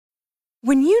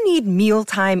When you need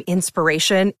mealtime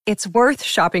inspiration, it's worth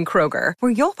shopping Kroger,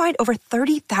 where you'll find over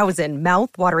 30,000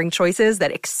 mouth-watering choices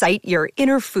that excite your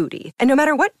inner foodie. And no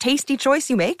matter what tasty choice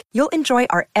you make, you'll enjoy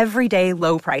our everyday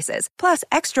low prices, plus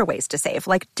extra ways to save,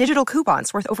 like digital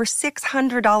coupons worth over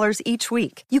 $600 each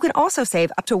week. You can also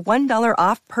save up to $1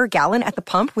 off per gallon at the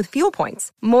pump with fuel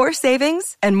points. More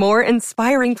savings and more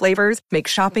inspiring flavors make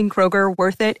shopping Kroger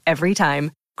worth it every time.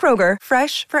 Kroger,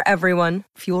 fresh for everyone.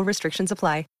 Fuel restrictions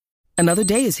apply. Another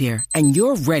day is here, and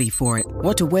you're ready for it.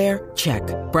 What to wear? Check.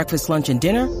 Breakfast, lunch, and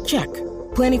dinner? Check.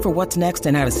 Planning for what's next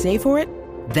and how to save for it?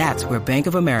 That's where Bank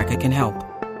of America can help.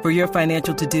 For your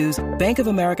financial to-dos, Bank of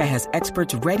America has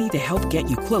experts ready to help get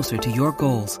you closer to your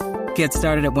goals. Get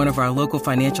started at one of our local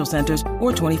financial centers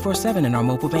or 24/7 in our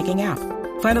mobile banking app.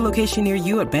 Find a location near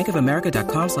you at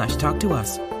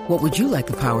bankofamerica.com/talktous. What would you like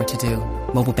the power to do?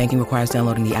 Mobile banking requires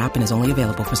downloading the app and is only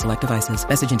available for select devices.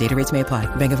 Message and data rates may apply.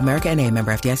 Bank of America N.A.,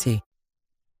 member FDIC.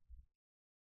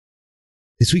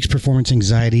 This week's performance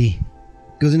anxiety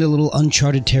goes into a little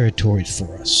uncharted territories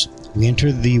for us. We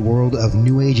enter the world of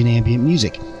new age and ambient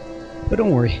music. But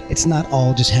don't worry, it's not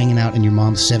all just hanging out in your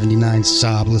mom's 79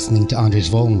 sob listening to Andres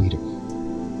Vollenweider.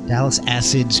 Dallas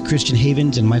Acid's Christian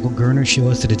Havens and Michael Gerner show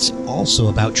us that it's also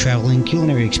about traveling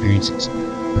culinary experiences,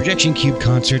 Projection Cube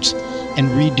concerts, and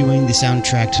redoing the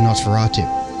soundtrack to Nosferatu.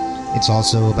 It's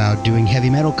also about doing heavy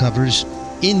metal covers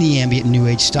in the ambient new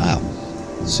age style.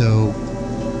 So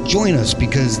join us,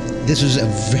 because this was a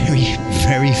very,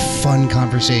 very fun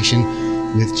conversation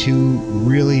with two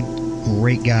really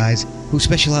great guys who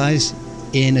specialize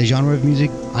in a genre of music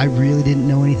I really didn't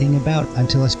know anything about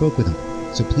until I spoke with them.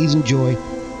 So please enjoy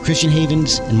Christian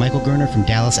Havens and Michael Gerner from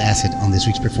Dallas Acid on this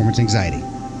week's Performance Anxiety.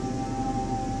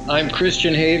 I'm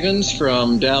Christian Havens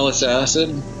from Dallas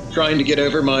Acid, trying to get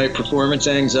over my performance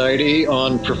anxiety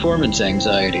on performance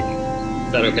anxiety.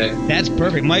 Is that okay? That's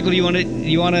perfect. Michael, you want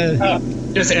to?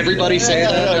 Does everybody say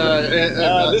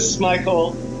that? This is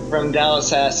Michael from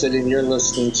Dallas Acid, and you're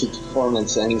listening to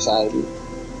Performance Anxiety.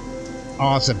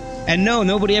 Awesome. And no,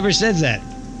 nobody ever says that.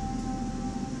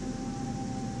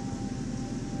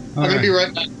 I'm going to be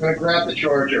right back. I'm going to grab the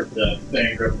charger for the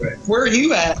thing real quick. Where are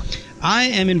you at? I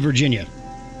am in Virginia.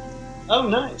 Oh,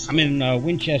 nice. I'm in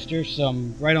Winchester, so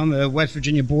I'm right on the West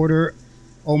Virginia border,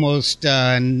 almost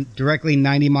directly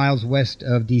 90 miles west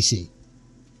of D.C.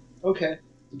 Okay.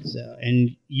 So,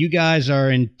 and you guys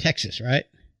are in Texas, right?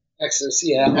 Texas,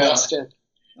 yeah, Austin.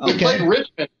 We played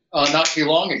Richmond not too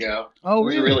long ago. Oh,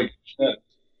 really? It was really good.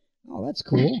 Oh, that's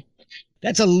cool.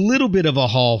 That's a little bit of a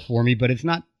haul for me, but it's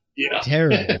not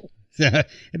terrible. So,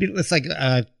 it's like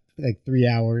 3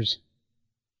 hours.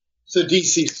 So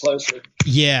DC's closer.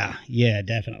 Yeah,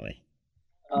 definitely.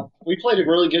 We played a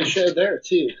really good show there,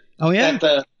 too. Oh, yeah? At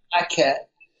the Black Cat.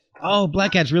 Oh,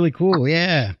 Black Cat's really cool,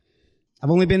 yeah. I've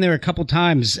only been there a couple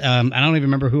times. I don't even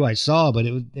remember who I saw, but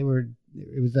it was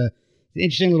an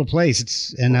interesting little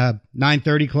place. And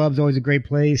 930 Club's always a great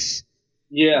place.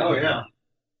 Yeah. Oh, yeah.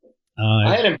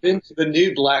 I hadn't been to the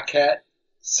new Black Cat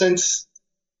since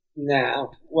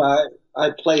now. Well, I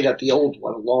played at the old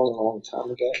one a long, long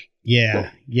time ago.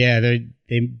 Yeah.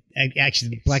 They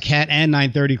actually, Black Cat and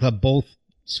 930 Club both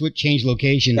changed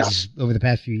locations over the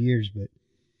past few years, but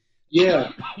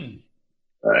yeah.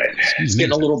 All right, it's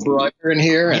getting a little brighter in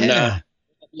here and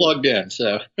plugged in.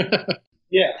 So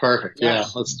yeah, perfect. Yeah,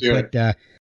 let's do it. I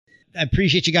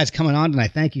appreciate you guys coming on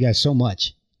tonight. Thank you guys so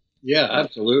much. Yeah,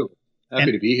 absolutely.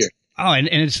 Happy to be here. Oh, and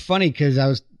it's funny because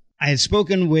I had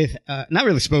spoken with not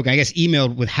really spoken, I guess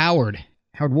emailed with Howard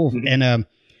Wolf, and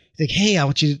he's like, hey, I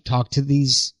want you to talk to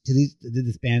this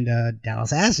band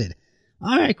Dallas Acid.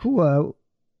 All right, cool.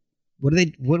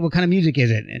 What kind of music is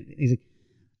it? And he's like,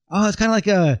 oh, it's kind of like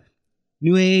a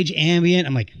new age ambient.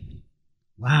 I'm like,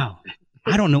 wow,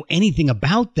 I don't know anything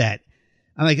about that.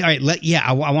 I'm like, all right,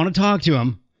 I want to talk to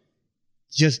him.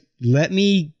 Just let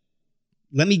me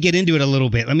get into it a little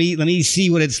bit. Let me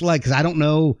see what it's like, because I don't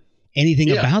know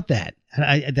anything about that.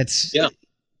 That's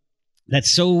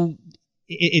so.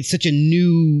 It's such a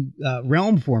new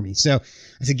realm for me. So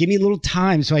I said, give me a little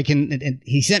time so I can. And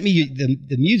he sent me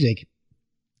the music.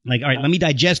 I'm like, all right, let me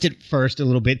digest it first a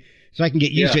little bit so I can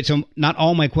get used to it. So not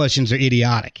all my questions are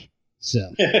idiotic. So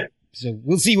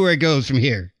we'll see where it goes from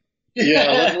here.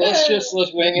 Yeah, let's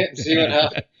wing it and see what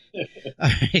happens. All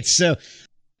right, so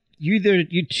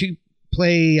you two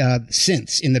play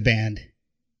synths in the band,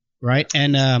 right?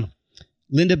 And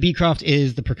Linda Beecroft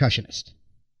is the percussionist.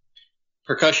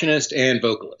 Percussionist and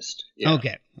vocalist. Yeah.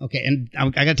 Okay. And I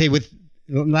got to tell you, with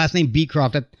the last name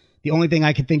Beecroft, the only thing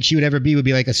I could think she would ever be would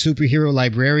be like a superhero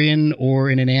librarian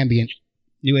or in an ambient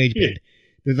new age band.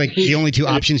 There's like the only two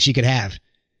options she could have.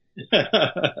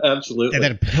 Absolutely.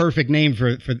 That's a perfect name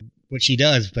for what she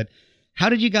does. But how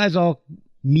did you guys all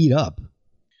meet up?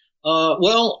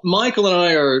 Well, Michael and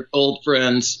I are old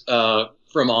friends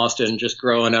from Austin, just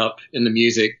growing up in the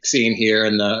music scene here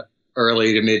in the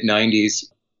early to mid 90s.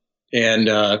 And,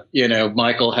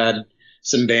 Michael had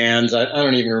some bands. I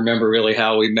don't even remember really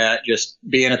how we met, just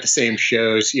being at the same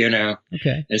shows,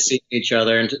 okay, and seeing each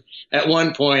other. And at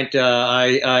one point,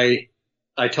 I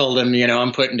told him,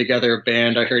 I'm putting together a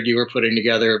band. I heard you were putting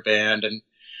together a band. And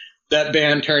that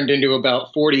band turned into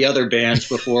about 40 other bands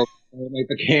before it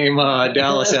became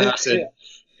Dallas Acid. Yeah.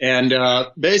 And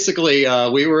basically,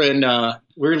 we were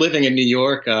living in New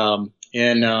York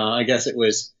in, I guess it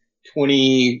was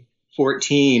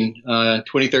 2013,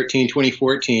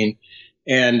 2014.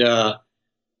 And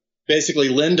basically,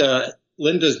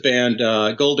 Linda's band,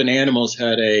 Golden Animals,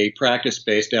 had a practice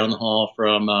space down the hall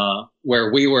from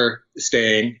where we were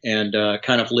staying and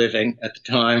kind of living at the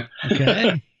time.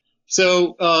 Okay.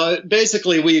 So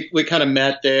basically, we kind of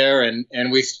met there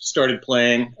and we started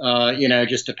playing,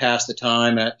 just to pass the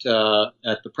time at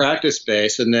the practice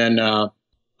space. And then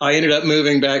I ended up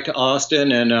moving back to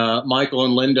Austin, and Michael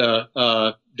and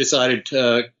Linda decided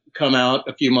to come out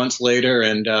a few months later.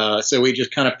 And so we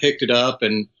just kind of picked it up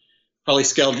and probably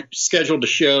scheduled a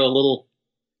show a little,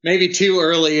 maybe too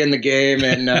early in the game,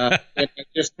 and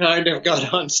just kind of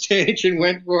got on stage and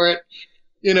went for it.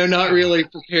 Not really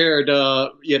prepared,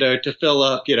 to fill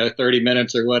up, 30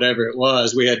 minutes or whatever it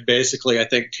was. We had basically, I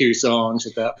think, 2 songs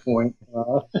at that point.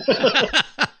 So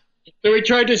we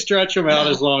tried to stretch them out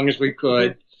as long as we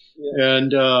could.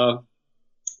 And,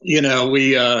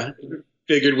 we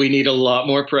figured we need a lot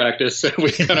more practice. So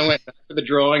we kind of went back to the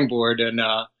drawing board and,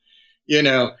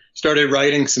 started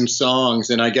writing some songs.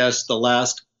 And I guess the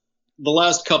last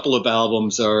couple of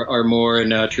albums are more in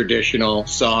traditional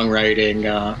songwriting,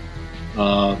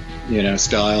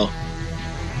 style.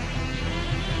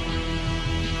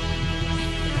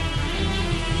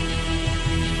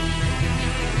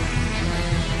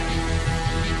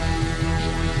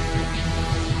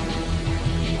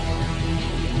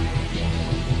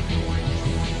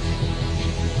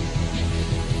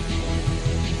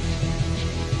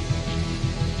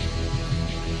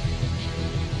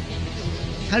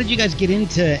 How did you guys get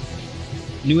into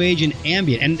new age and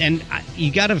ambient? And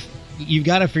you've got to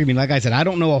forgive me. Like I said, I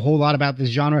don't know a whole lot about this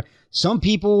genre. I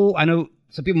know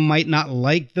some people might not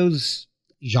like those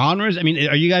genres. I mean,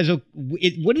 are you guys?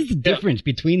 What is the difference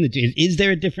between the two? Is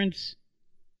there a difference?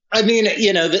 I mean,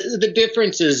 the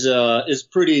difference is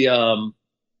pretty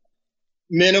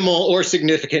minimal or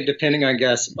significant, depending, I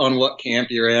guess, on what camp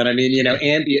you're in. I mean,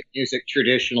 ambient music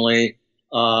traditionally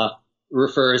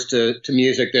refers to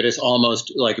music that is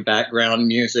almost like background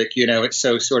music. It's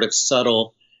so sort of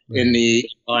subtle in the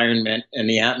environment and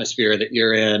the atmosphere that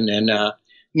you're in. And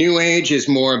new age is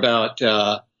more about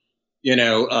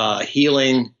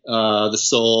healing the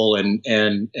soul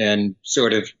and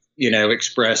sort of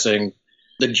expressing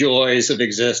the joys of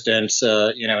existence,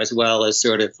 as well as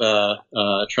sort of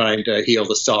trying to heal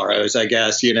the sorrows, I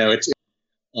guess. It's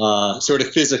sort of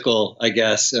physical, I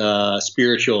guess,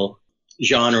 spiritual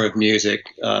genre of music.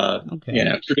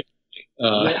 Okay.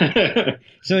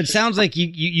 So it sounds like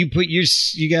you put you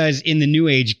guys in the new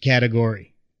age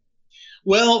category.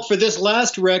 Well, for this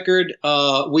last record,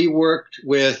 we worked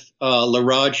with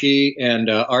Laraji and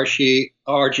RG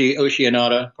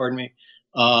Oceanata, pardon me,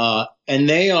 and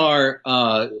they are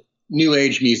new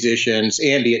age musicians,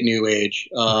 ambient new age.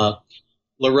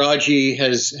 Laraji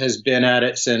has been at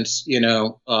it since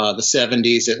the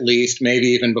 70s at least, maybe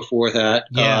even before that.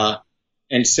 Yeah.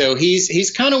 And so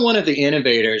he's kind of one of the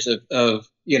innovators of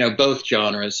both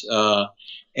genres.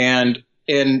 And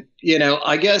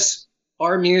I guess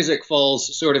our music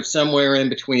falls sort of somewhere in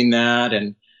between that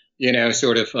and,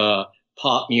 sort of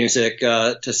pop music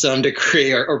to some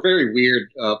degree, or very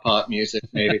weird pop music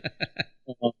maybe.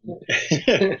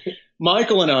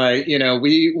 Michael and I,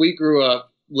 we grew up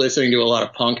listening to a lot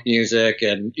of punk music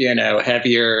and,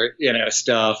 heavier,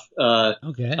 stuff.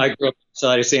 Okay. I grew up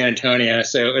outside of San Antonio,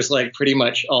 so it was like pretty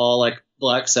much all like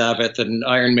Black Sabbath and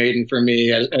Iron Maiden for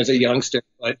me as a youngster.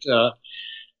 But,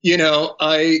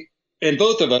 and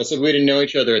both of us, we didn't know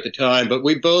each other at the time, but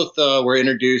we both were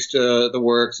introduced to the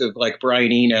works of like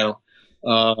Brian Eno,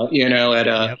 at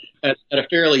a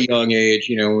fairly young age,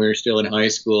 when we were still in high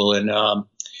school. And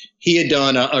he had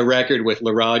done a record with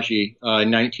Laraji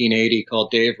in 1980 called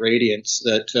Day of Radiance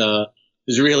that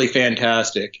was really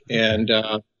fantastic. And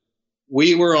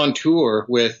we were on tour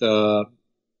with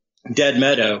Dead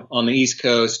Meadow on the East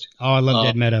Coast. Oh, I love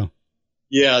Dead Meadow.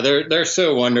 Yeah, they're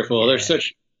so wonderful. Yeah. They're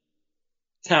such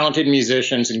talented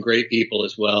musicians and great people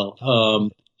as well.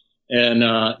 And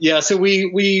so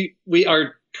we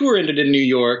our tour ended in New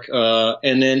York,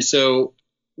 and then so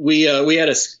we had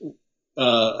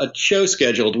a show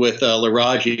scheduled with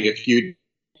Laraji.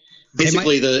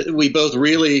 We both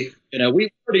really, we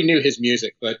already knew his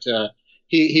music, but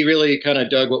he really kind of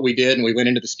dug what we did, and we went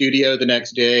into the studio the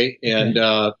next day and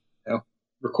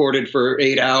recorded for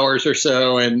 8 hours or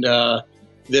so, and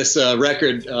this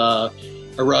record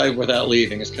arrived without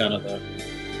leaving is kind of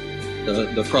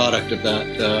the product of that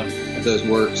of those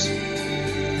works.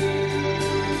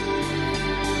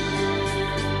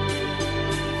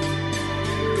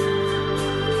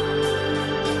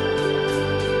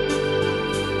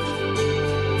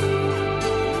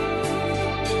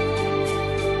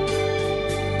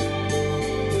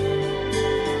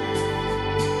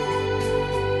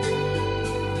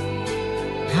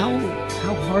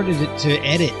 How hard is it to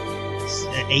edit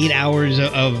 8 hours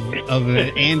of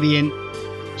an ambient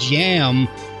jam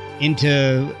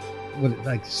into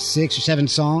like 6 or 7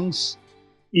 songs?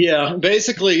 Yeah,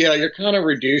 basically, you're kind of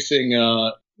reducing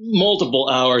multiple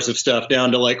hours of stuff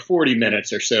down to like 40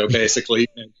 minutes or so, basically,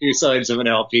 2 sides of an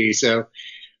LP. So,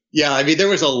 yeah, I mean, there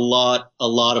was a lot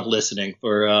of listening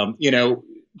for,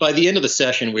 by the end of the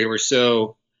session, we were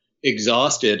so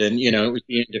exhausted, and, it was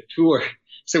the end of tour.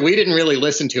 So we didn't really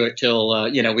listen to it till,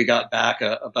 we got back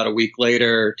about a week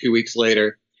later or 2 weeks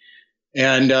later.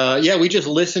 And, we just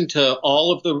listened to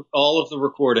all of the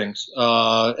recordings,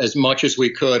 as much as we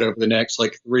could over the next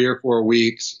like 3 or 4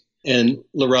 weeks. And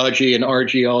Laraji and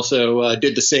RG also,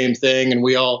 did the same thing. And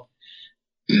we all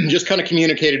just kind of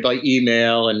communicated by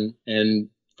email and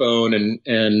phone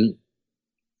and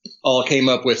all came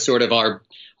up with sort of our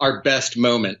best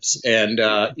moments and,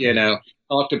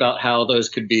 talked about how those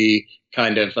could be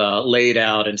kind of laid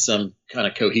out in some kind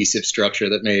of cohesive structure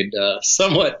that made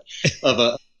somewhat of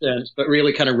a sense, but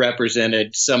really kind of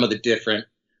represented some of the different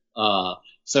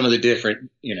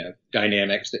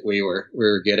dynamics that we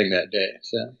were getting that day.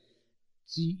 So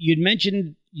you'd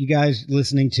mentioned you guys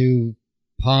listening to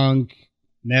punk,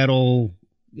 metal,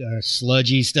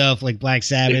 sludgy stuff like Black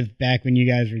Sabbath back when you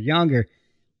guys were younger.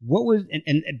 What was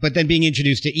but then being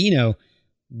introduced to Eno,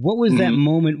 what was that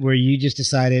moment where you just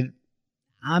decided,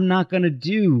 I'm not going to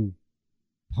do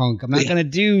punk. I'm not going to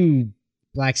do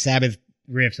Black Sabbath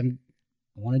riffs. I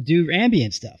want to do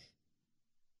ambient stuff.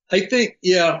 I think,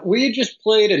 we had just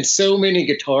played in so many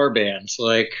guitar bands,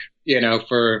 like,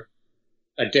 for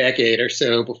a decade or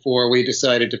so before we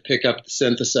decided to pick up the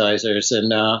synthesizers.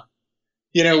 And,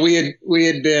 we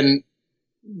had been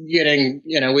getting,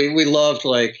 we loved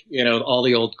like, all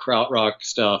the old krautrock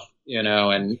stuff,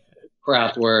 and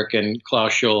Kraftwerk and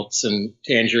Klaus Schultz and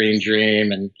Tangerine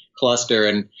Dream and Cluster,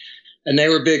 and they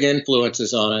were big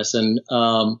influences on us. And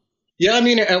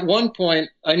at one point,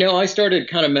 I know I started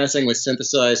kind of messing with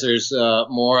synthesizers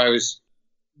more. I was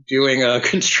doing a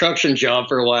construction job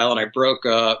for a while, and I broke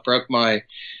my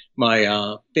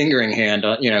fingering hand,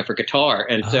 for guitar,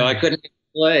 and so I couldn't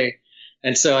play.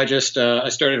 And so I just I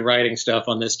started writing stuff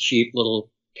on this cheap little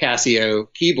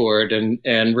Casio keyboard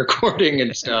and recording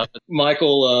and stuff.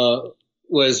 Michael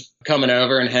was coming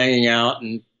over and hanging out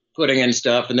and putting in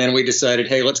stuff, and then we decided,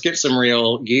 hey, let's get some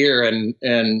real gear and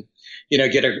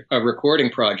get a recording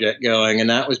project going, and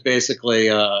that was basically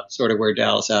sort of where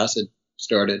Dallas Acid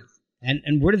started.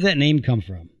 And where did that name come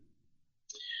from?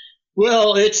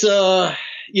 Well, it's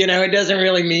it doesn't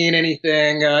really mean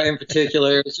anything in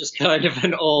particular. It's just kind of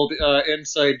an old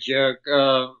inside joke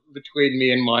between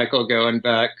me and Michael going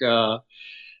back, to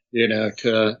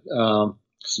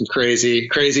some crazy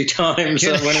times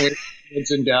when we were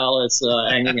in Dallas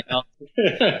hanging out.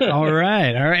 All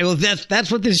right. Well,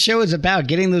 that's what this show is about,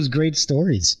 getting those great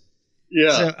stories.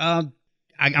 Yeah. So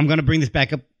I'm going to bring this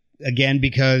back up again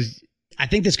because I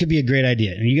think this could be a great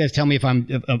idea. And you guys tell me if I'm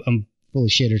full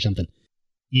of shit or something.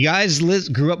 You guys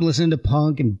grew up listening to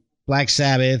punk and Black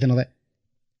Sabbath and all that.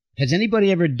 Has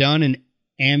anybody ever done an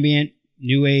ambient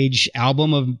new age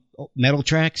album of metal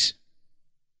tracks?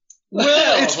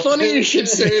 Well, it's funny you should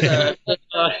say that.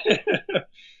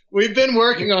 We've been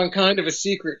working on kind of a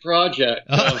secret project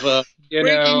of,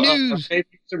 maybe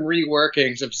some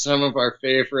reworkings of some of our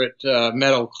favorite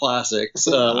metal classics.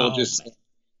 But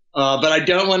I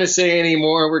don't want to say any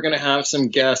more. We're going to have some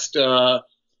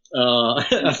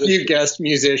a few guest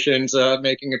musicians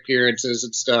making appearances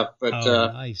and stuff. But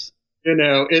nice.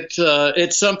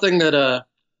 It's something that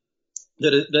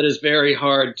is very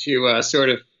hard to sort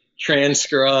of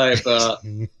transcribe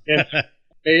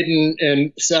Maiden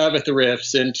and Sabbath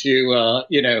riffs into a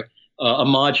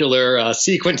modular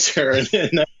sequencer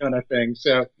and that kind of thing.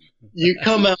 So you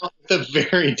come out with a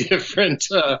very different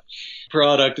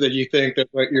product than you think that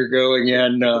what you're going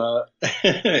in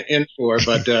for.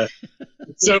 But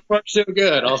so far so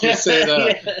good. I'll just say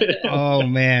that. Oh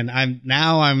man, I'm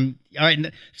all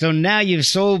right. So now you've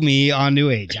sold me on New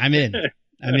Age. I'm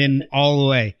in all the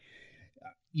way.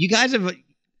 You guys have.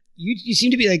 You seem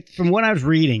to be like, from what I was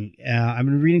reading, I've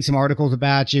been reading some articles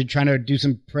about you, trying to do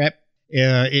some prep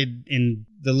in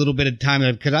the little bit of time,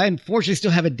 because I unfortunately still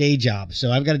have a day job,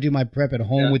 so I've got to do my prep at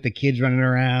home with the kids running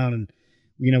around, and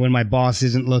when my boss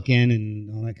isn't looking and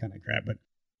all that kind of crap. But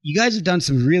you guys have done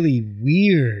some really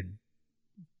weird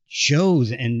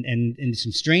shows and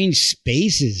some strange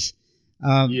spaces.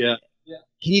 Can you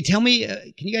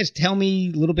guys tell me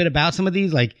a little bit about some of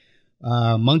these, like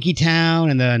Monkey Town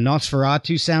and the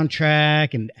Nosferatu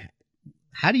soundtrack, and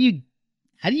how do you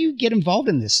get involved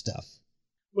in this stuff?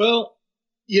 Well,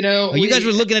 you guys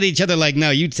were looking at each other like,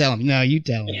 no, you tell him. No, you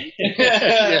tell him.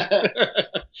 Yeah.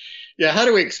 How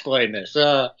do we explain this?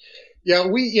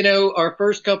 We, our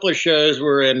first couple of shows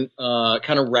were in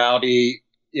kind of rowdy,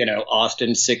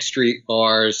 Austin 6th Street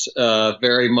bars,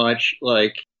 very much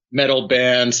like metal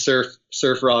bands,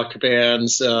 surf rock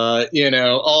bands,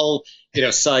 all,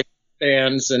 psych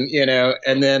bands,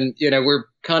 and then, we're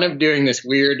kind of doing this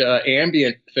weird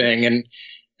ambient thing, and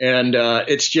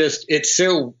it's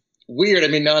so weird. I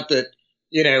mean, not that,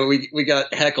 we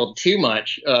got heckled too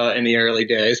much in the early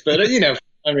days, but,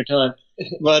 time to time.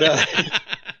 But,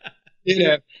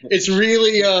 it's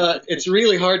really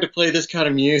hard to play this kind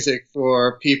of music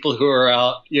for people who are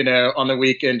out, on the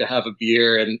weekend to have a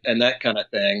beer and that kind of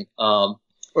thing. Or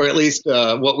at least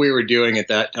what we were doing at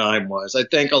that time was, I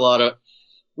think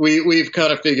we've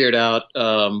kind of figured out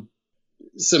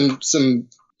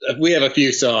we have a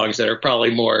few songs that are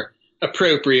probably more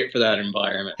appropriate for that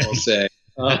environment, we'll say.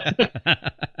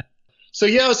 So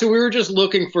we were just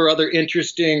looking for other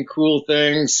interesting, cool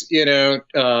things,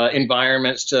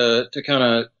 environments to kind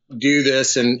of do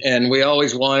this. And we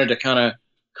always wanted to kind of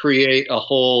create a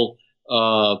whole,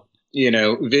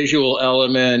 visual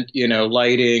element,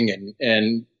 lighting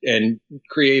and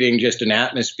creating just an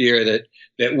atmosphere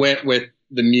that went with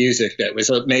the music, that was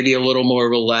maybe a little more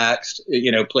relaxed,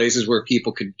 places where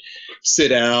people could sit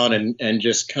down and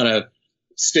just kind of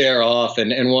stare off.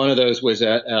 And one of those was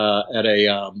at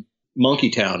a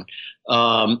Monkey Town.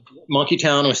 Monkey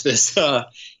Town was this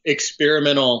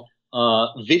experimental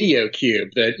video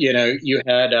cube that, you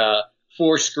had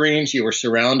 4 screens you were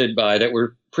surrounded by that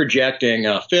were projecting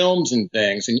films and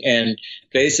things. And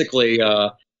basically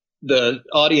the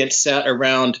audience sat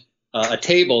around a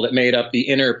table that made up the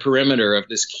inner perimeter of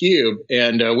this cube.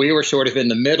 And we were sort of in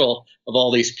the middle of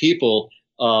all these people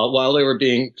while they were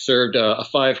being served a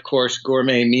 5-course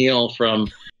gourmet meal from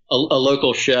a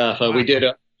local chef. We did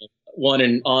one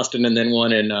in Austin and then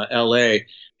one in L.A.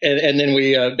 And then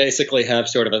we basically have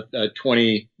sort of a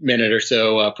 20-minute or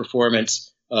so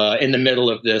performance in the middle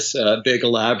of this big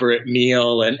elaborate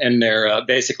meal. And they're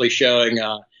basically showing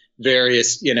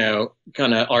various,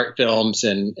 kind of art films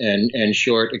and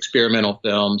short experimental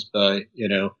films by,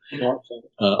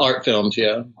 art films.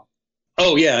 Yeah.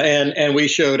 Oh yeah. And we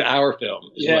showed our film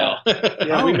as well.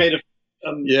 Yeah. We made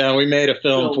we made a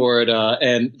film for it.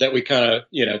 And that we kind of,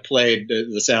 played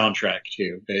the soundtrack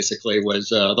to. Basically was,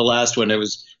 the last one. It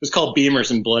was called Beamers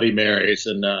and Bloody Marys.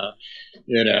 And,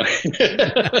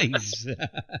 Nice.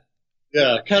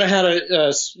 Yeah. Kind of had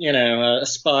a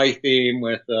spy theme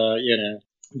with,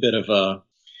 a bit of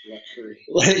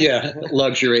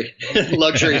luxury.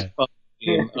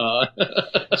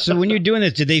 So when you're doing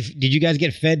this, did you guys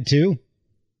get fed too?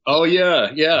 Oh yeah.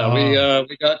 Oh.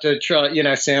 We got to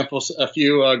try, sample a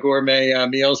few gourmet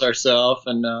meals ourselves,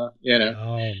 and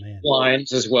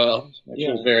wines as well, which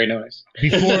was very nice.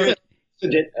 Before we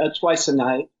did twice a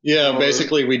night. Yeah,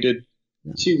 basically we did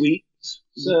 2 weeks,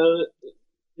 so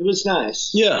it was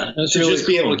nice. Yeah, to really just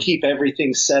be able to keep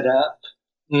everything set up.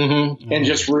 Mm-hmm. And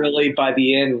just really, by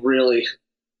the end, really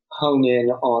hone in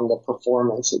on the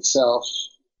performance itself.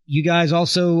 You guys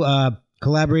also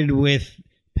collaborated with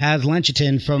Paz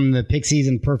Lenchiton from the Pixies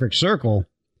and Perfect Circle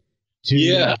to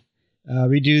do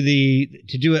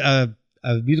a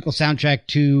musical soundtrack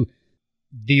to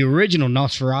the original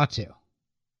Nosferatu.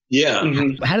 Yeah.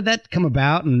 Mm-hmm. How did that come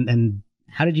about, and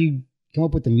how did you come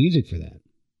up with the music for that?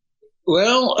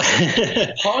 Well,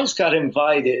 Paz got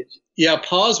invited. Yeah,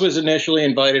 Paz was initially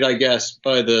invited, I guess,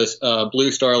 by the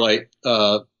Blue Starlight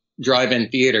Drive-In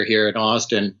Theater here in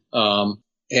Austin.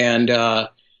 And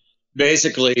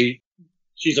basically,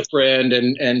 she's a friend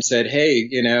and said, hey,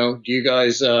 do you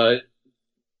guys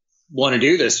want to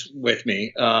do this with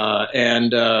me?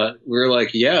 And we were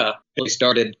like, yeah. We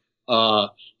started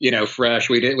fresh.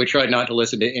 We tried not to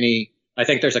listen to any. I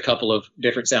think there's a couple of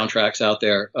different soundtracks out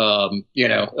there,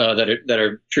 that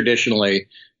are traditionally,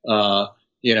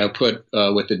 put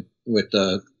with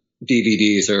the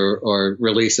DVDs or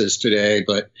releases today.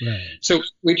 But So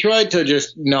we tried to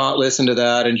just not listen to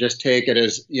that and just take it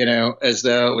as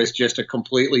though it was just a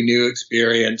completely new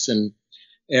experience. And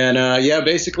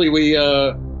basically we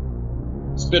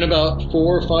spent about 4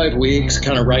 or 5 weeks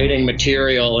kind of writing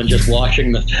material and just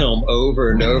watching the film over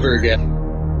and over again.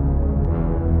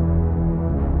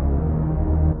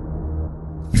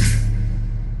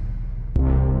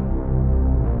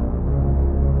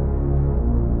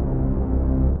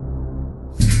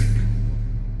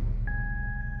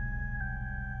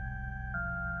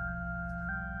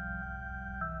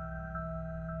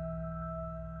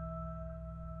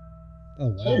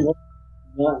 Oh, wow.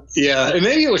 Months. Yeah,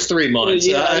 maybe it was 3 months.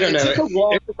 Yeah, I don't know. It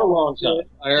took a long time.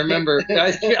 I remember.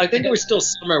 I think it was still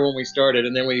summer when we started,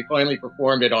 and then we finally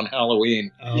performed it on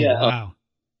Halloween. Oh, wow.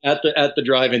 At the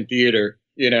drive-in theater,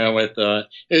 with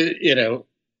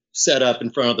set up in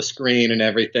front of the screen and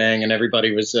everything, and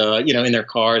everybody was in their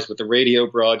cars with the radio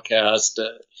broadcast.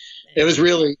 It was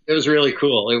really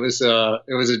cool. It was a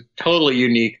totally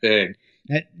unique thing.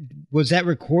 Was that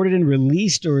recorded and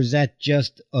released, or is that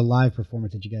just a live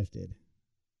performance that you guys did?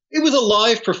 It was a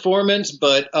live performance,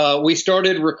 but we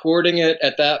started recording it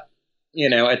at that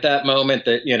moment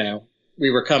that, we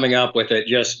were coming up with it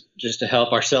just to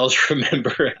help ourselves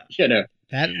remember,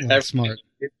 That's smart.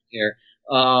 Here.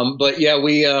 But yeah,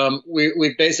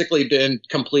 we've basically been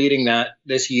completing that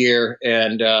this year,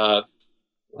 and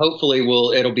hopefully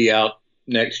it'll be out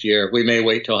next year. We may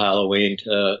wait till Halloween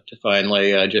to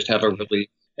finally just have a release.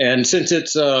 And since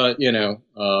it's a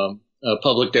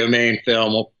public domain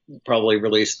film, we'll probably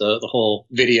release the whole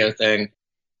video thing.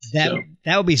 That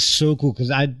would be so cool,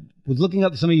 because I was looking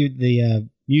up some of the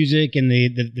music and the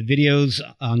videos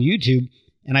on YouTube,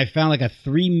 and I found like a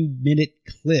 3-minute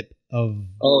clip of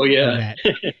that.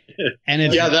 And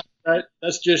it's,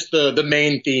 that's just the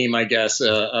main theme, I guess,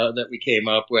 that we came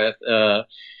up with.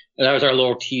 And that was our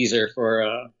little teaser for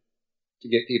to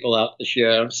get people out the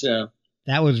show. So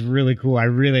that was really cool. I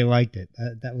really liked it.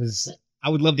 I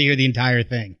would love to hear the entire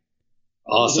thing.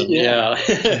 Awesome. Yeah.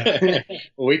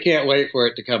 Well, we can't wait for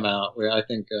it to come out. I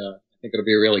think it'll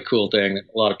be a really cool thing that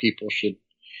a lot of people should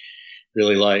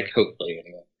really like, hopefully,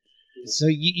 anyway. So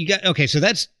you got, okay, so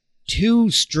that's 2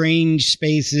 strange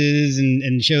spaces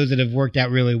and shows that have worked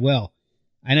out really well.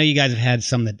 I know you guys have had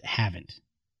some that haven't.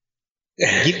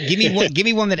 Give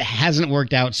me one that hasn't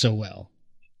worked out so well.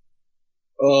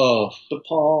 Oh, the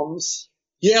Palms.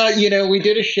 Yeah, we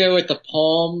did a show at the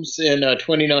Palms in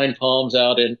 29 Palms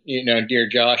out in near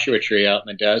Joshua Tree out in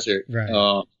the desert,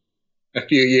 right. A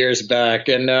few years back,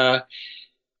 and I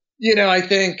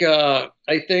think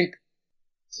this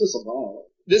was a while.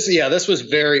 This was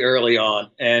very early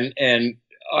on, and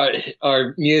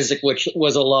our music, which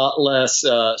was a lot less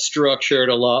structured,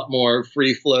 a lot more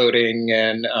free floating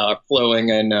and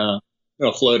flowing and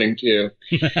floating too.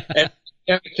 And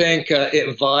I think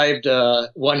it vibed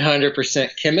 100%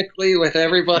 chemically with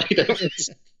everybody that was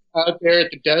out there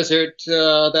at the desert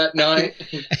that night.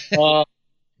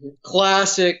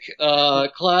 Classic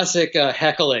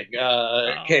heckling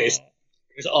case.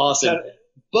 It was awesome.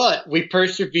 But we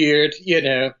persevered,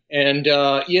 and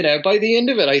by the end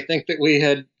of it, I think that we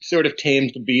had sort of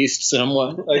tamed the beast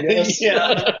somewhat, I guess.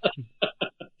 Yeah.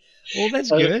 Well, that's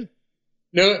good.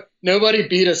 Nobody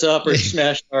beat us up or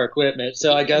smashed our equipment,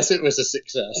 so I guess it was a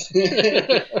success.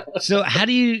 So how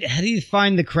do you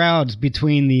find the crowds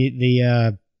between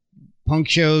the punk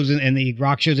shows and the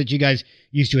rock shows that you guys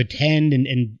used to attend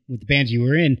and with the bands you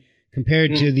were in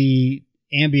compared to the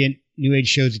ambient new age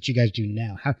shows that you guys do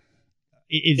now? How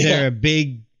is there a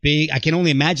big? I can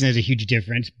only imagine there's a huge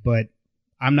difference, but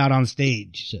I'm not on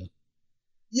stage, so.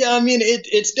 Yeah, I mean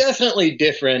it's definitely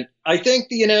different. I think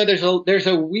there's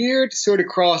a weird sort of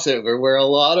crossover where a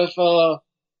lot of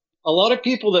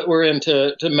people that were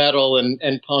into metal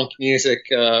and punk music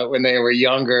when they were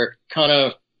younger kind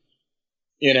of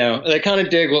they kind of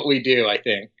dig what we do. I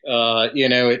think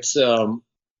it's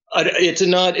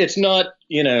not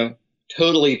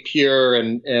totally pure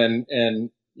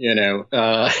and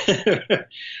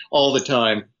all the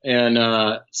time,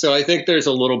 and so I think there's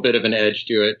a little bit of an edge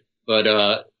to it. But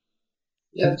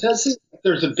it does seem like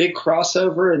there's a big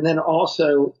crossover, and then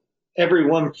also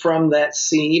everyone from that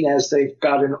scene, as they've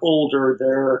gotten older,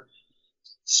 their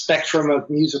spectrum of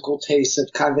musical tastes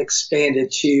have kind of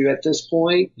expanded too at this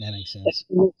point. That makes sense.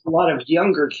 And there's a lot of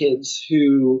younger kids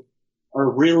who are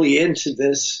really into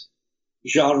this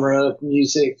genre of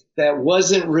music that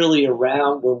wasn't really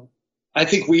around when I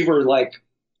think we were like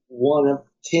one of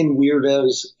 10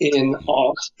 weirdos in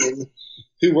Austin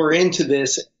who were into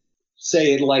this,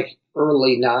 say, in like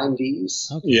early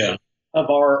 90s. Okay. Yeah. Of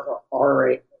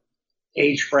our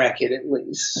age bracket, at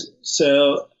least.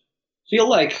 So I feel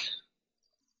like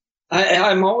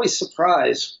I'm always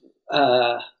surprised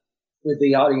with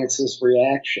the audience's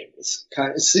reactions,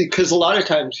 kind of, because a lot of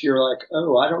times you're like,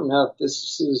 oh, I don't know if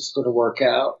this is going to work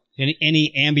out.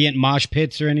 Any ambient mosh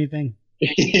pits or anything?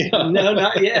 No,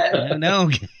 not yet. No.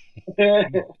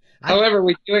 However,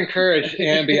 we do encourage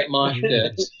ambient mosh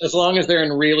pits as long as they're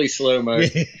in really slow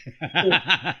motion.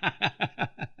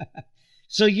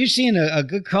 So you're seeing a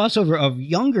good crossover of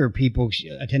younger people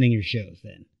attending your shows,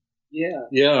 then? Yeah.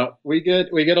 Yeah, we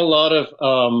get a lot of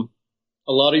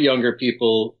younger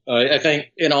people. I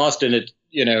think in Austin,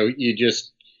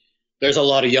 there's a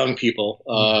lot of young people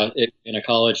in a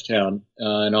college town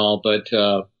and all, but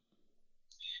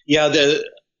yeah, the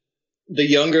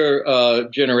younger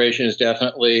generation is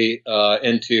definitely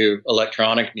into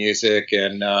electronic music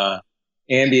and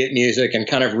ambient music and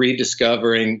kind of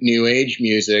rediscovering new age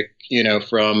music,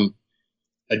 from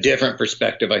a different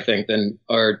perspective, I think, than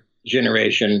our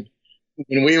generation.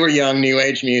 When we were young, new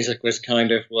age music was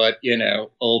kind of what,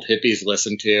 old hippies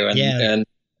listened to and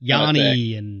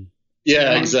Yanni and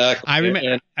yeah, exactly. I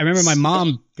remember my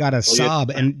mom got a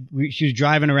Saab and she was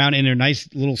driving around in her nice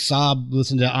little Saab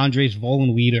listening to Andres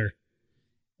Vollenweider.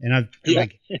 And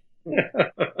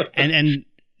and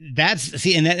that's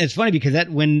and it's funny because that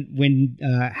when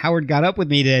Howard got up with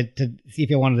me to see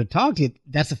if I wanted to talk to you,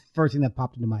 that's the first thing that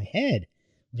popped into my head.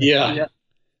 Yeah.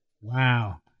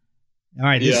 Wow. All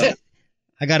right.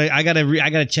 I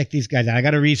gotta check these guys out. I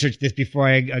gotta research this before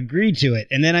I agree to it.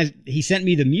 And then he sent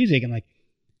me the music. I'm like,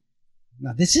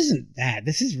 no, this isn't that.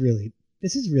 This is really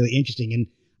interesting. And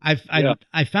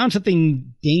I found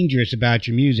something dangerous about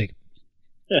your music.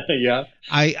 Yeah.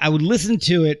 I would listen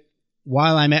to it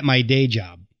while I'm at my day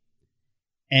job.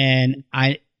 And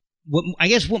I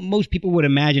guess what most people would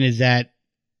imagine is that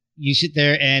you sit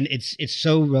there and it's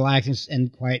so relaxing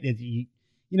and quiet that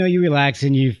you relax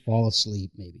and you fall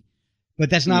asleep maybe. But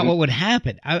that's not what would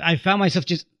happen. I found myself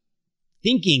just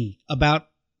thinking about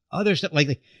other stuff.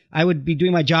 Like I would be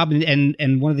doing my job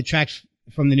and one of the tracks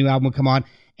from the new album would come on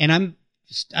and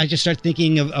I just start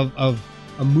thinking of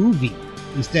a movie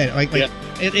instead.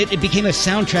 It became a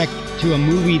soundtrack to a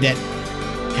movie that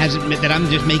I'm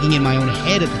just making in my own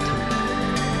head at the time.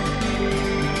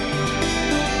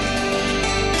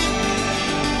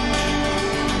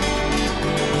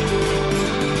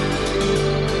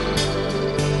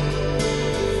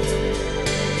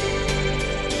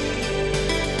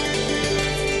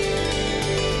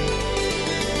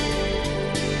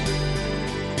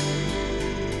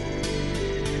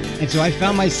 And so I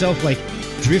found myself like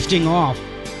drifting off,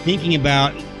 thinking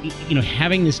about,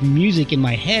 having this music in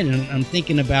my head, and I'm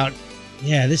thinking about,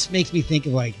 this makes me think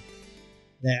of like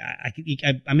that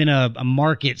I'm in a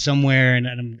market somewhere, and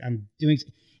I'm doing,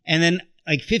 and then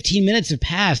like 15 minutes have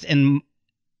passed, and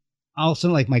all of a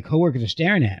sudden like my coworkers are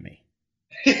staring at me,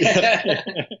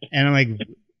 and I'm like,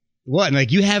 what? And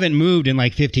like, you haven't moved in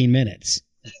like 15 minutes.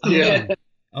 Yeah.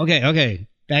 Okay.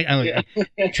 Back,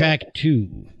 track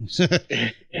 2.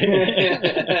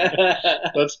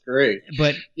 That's great.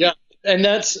 But yeah, and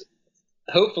that's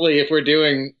hopefully if we're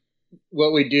doing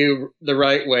what we do the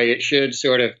right way, it should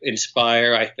sort of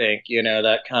inspire, I think,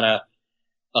 that kind of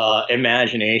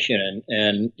imagination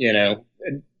and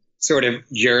sort of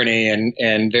journey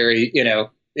and very,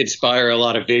 inspire a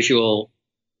lot of visual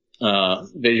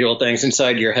things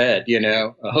inside your head,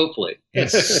 hopefully.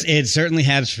 It certainly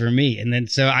has for me. And then,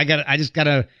 so I just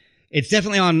gotta, it's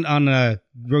definitely on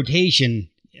rotation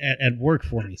at work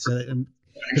for me. So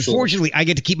fortunately I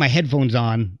get to keep my headphones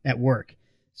on at work,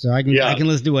 so I can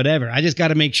listen to whatever. I just got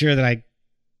to make sure that I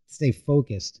stay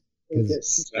focused.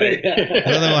 Otherwise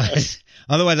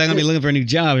I'm going to be looking for a new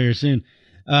job here soon.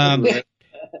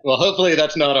 Well, hopefully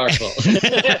that's not our fault. We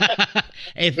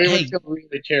would feel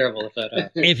really terrible if that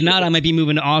happened. If not, I might be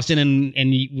moving to Austin and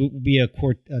we'll be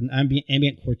an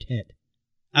ambient quartet.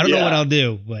 I don't know what I'll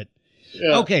do, but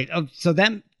okay. So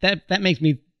that makes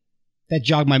me, that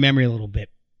jogged my memory a little bit.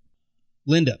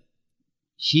 Linda,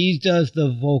 she does the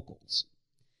vocals.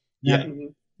 Now,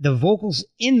 the vocals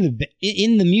in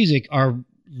the music are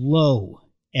low,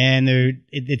 and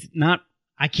it's not.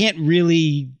 I can't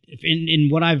really, in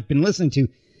what I've been listening to,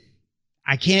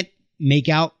 I can't make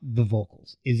out the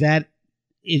vocals. Is that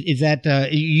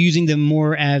using them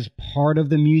more as part of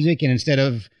the music, and instead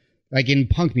of like in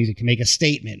punk music to make a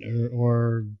statement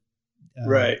or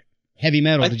right, heavy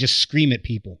metal to just scream at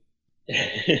people?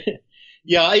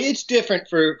 Yeah, it's different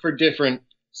for different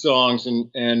songs,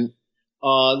 and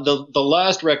The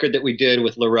last record that we did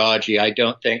with Laraji, I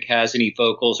don't think has any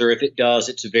vocals, or if it does,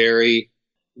 it's very,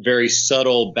 very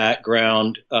subtle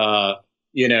background.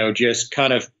 Just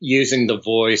kind of using the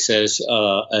voice as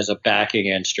a backing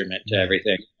instrument to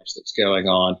everything else that's going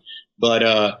on. But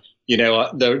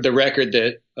the record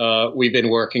that we've been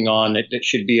working on that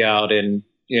should be out in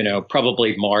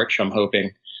probably March, I'm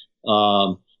hoping.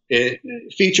 It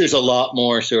features a lot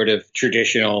more sort of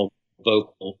traditional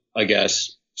vocal, I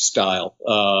guess, style.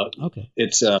 Okay.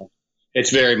 It's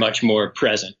very much more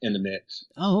present in the mix.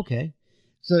 Oh, okay.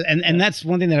 So, and that's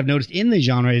one thing that I've noticed in the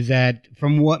genre is that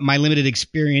from what my limited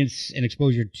experience and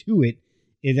exposure to it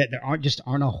is that there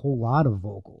aren't a whole lot of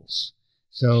vocals.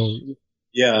 So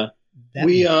yeah,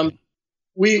 we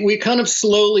kind of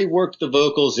slowly worked the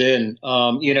vocals in.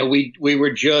 We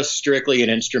were just strictly an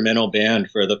instrumental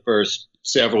band for the first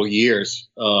several years.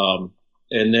 And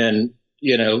then,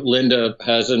 Linda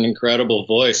has an incredible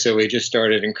voice. So we just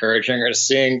started encouraging her to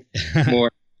sing more.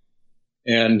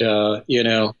 And,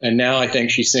 and now I think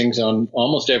she sings on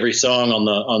almost every song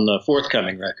on the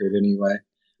forthcoming record anyway.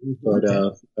 But,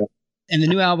 and the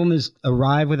new album is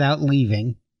Arrive Without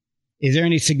Leaving. Is there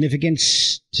any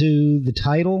significance to the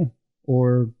title,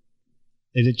 or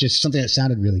is it just something that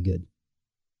sounded really good?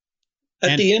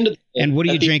 And what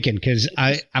are you drinking? Because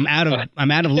I'm out of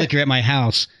liquor at my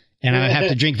house, and I have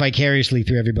to drink vicariously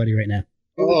through everybody right now.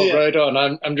 Oh, yeah. Right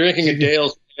on. I'm drinking a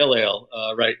Dale's Pale Ale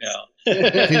right now.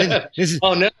 This is,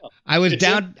 oh no! I was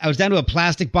down to a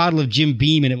plastic bottle of Jim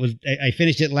Beam, and I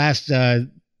finished it last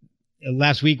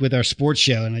week with our sports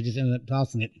show, and I just ended up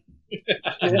tossing it.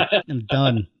 I'm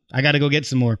done. I got to go get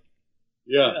some more.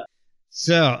 Yeah.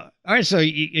 So, all right. So, are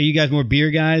you guys more beer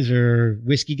guys or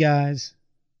whiskey guys?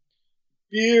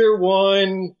 Beer,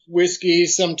 wine, whiskey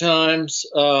sometimes.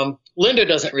 Linda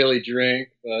doesn't really drink,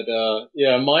 but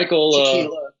Michael.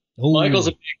 Tequila. Michael's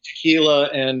a big tequila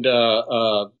and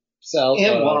South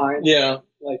and wine. Yeah,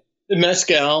 like the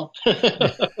mezcal.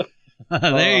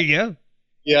 There you go.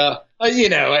 Yeah, I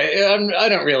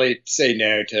don't really say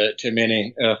no to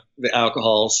many of the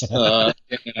alcohols. They're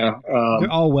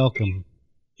all welcome.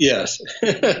 Yes.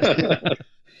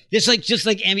 just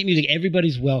like ambient music,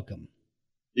 everybody's welcome.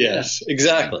 Yes,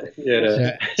 exactly.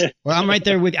 Yeah. Well, I'm right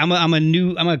there with. I'm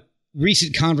a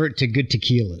recent convert to good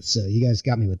tequila, so you guys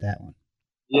got me with that one.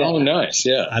 Yeah. Oh, nice.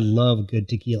 Yeah, I love good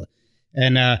tequila.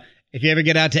 And if you ever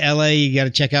get out to LA, you got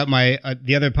to check out my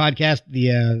the other podcast,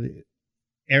 the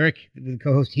Eric, the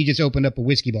co-host. He just opened up a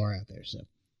whiskey bar out there. So.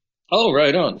 Oh,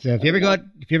 right on. So if you ever go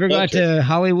out to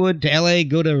Hollywood, to LA,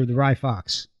 go to the Rye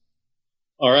Fox.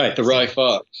 All right, the Rye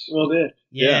Fox. Well, then.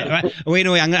 Yeah. Wait,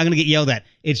 I'm going to get yelled at.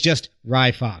 It's just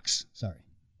Rye Fox. Sorry.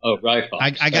 Oh, Rye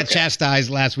Fox. I got chastised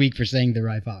last week for saying the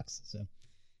Rye Fox.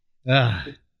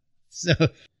 So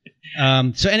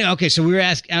anyway, okay. So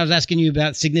I was asking you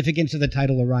about significance of the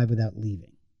title "Arrive Without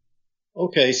Leaving."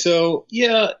 Okay, so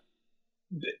yeah,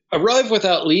 "Arrive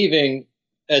Without Leaving"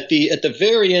 at the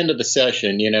very end of the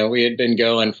session. We had been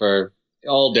going for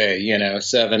all day.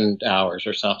 7 hours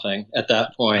or something at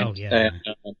that point. Oh yeah.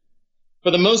 And,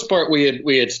 for the most part,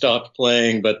 we had stopped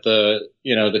playing, but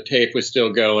the tape was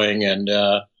still going, and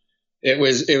it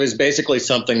was basically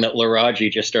something that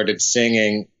Laraji just started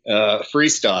singing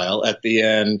freestyle at the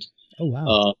end. Oh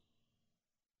wow!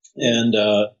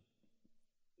 I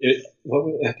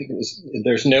think it was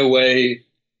 "There's no way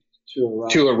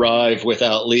to arrive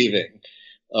without leaving."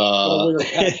 While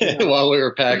we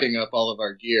were packing up all of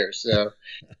our gear, so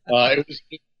it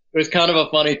was kind of a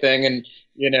funny thing, and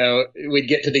we'd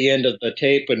get to the end of the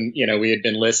tape, and we had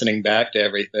been listening back to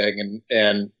everything,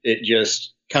 and it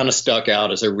just kind of stuck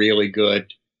out as a really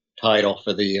good title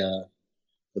for the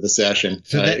session.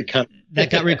 So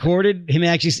that got recorded.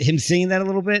 Him singing that a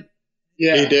little bit.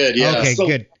 Yeah, he did. Yeah. Okay,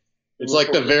 good. It's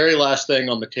like the very last thing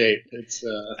on the tape. It's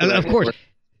of course.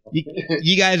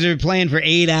 You guys are playing for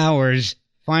 8 hours.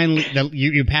 Finally,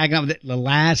 you're packing up the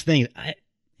last thing.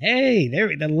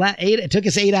 It took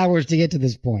us 8 hours to get to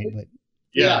this point, but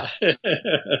yeah.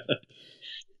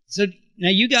 So now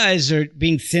you guys are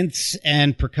being synths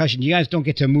and percussion. You guys don't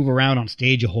get to move around on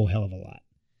stage a whole hell of a lot.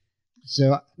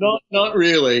 So not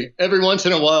really. Every once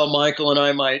in a while, Michael and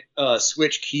I might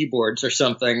switch keyboards or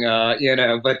something,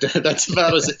 but that's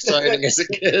about as exciting as it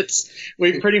gets.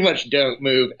 We pretty much don't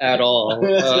move at all.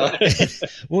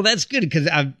 Well, that's good because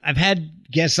I've had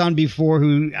guests on before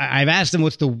who I've asked them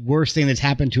what's the worst thing that's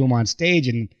happened to them on stage,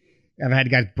 and I've had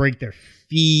guys break their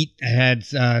feet. I had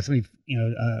somebody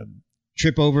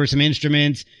trip over some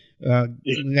instruments.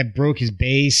 That broke his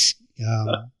bass.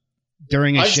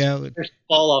 during a I've show? seen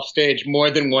fall off stage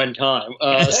more than one time.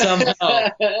 Somehow,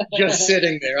 just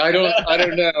sitting there. I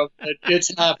don't know, but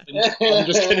it's happened. I'm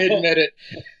just going to admit it.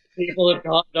 People have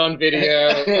gotten on video.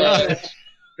 It's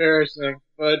embarrassing,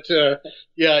 but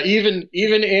yeah, even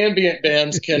ambient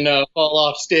bands can fall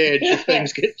off stage if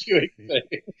things get too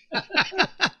exciting.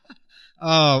 Oh,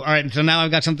 all right. So now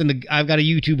I've got I've got a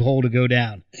YouTube hole to go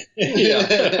down.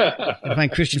 Yeah. I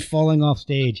find Christian falling off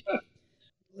stage.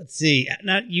 Let's see.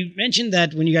 Now, you mentioned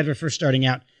that when you guys were first starting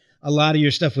out, a lot of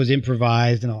your stuff was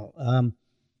improvised and all.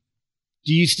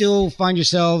 Do you still find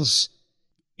yourselves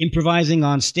improvising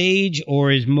on stage,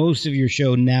 or is most of your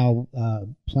show now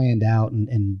planned out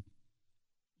and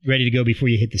ready to go before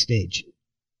you hit the stage?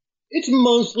 It's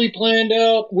mostly planned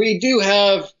out. We do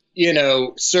have,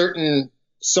 certain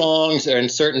songs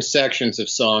and certain sections of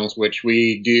songs which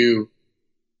we do,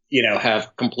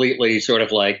 have completely sort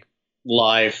of like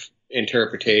live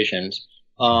interpretations.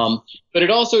 But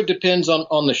it also depends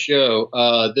on the show.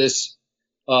 This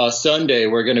Sunday,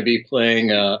 we're going to be playing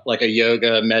like a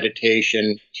yoga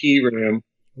meditation tea room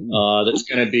that's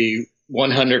going to be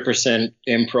 100%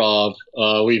 improv.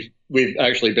 We've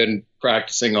actually been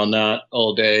practicing on that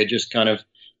all day, just kind of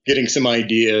getting some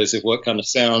ideas of what kind of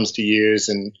sounds to use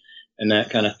and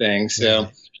that kind of thing. So we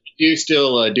do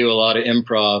still do a lot of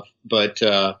improv, but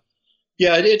yeah,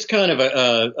 it's kind of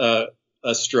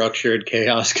a structured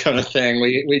chaos kind of thing.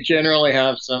 We generally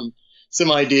have some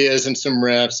ideas and some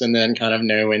riffs, and then kind of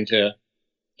know when to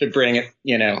bring it,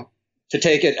 to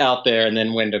take it out there, and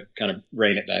then when to kind of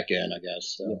rein it back in, I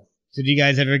guess. So do you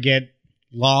guys ever get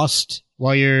lost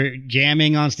while you're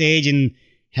jamming on stage and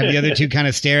have the other two kind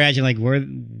of stare at you like,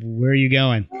 where are you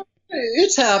going?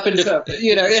 It's happened.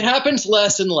 It happens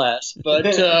less and less, but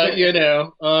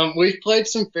we've played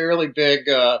some fairly big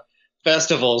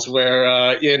festivals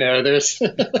where there's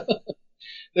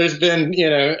there's been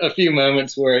a few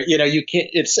moments where you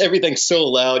can't. Everything's so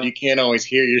loud you can't always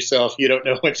hear yourself. You don't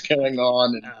know what's going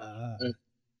on,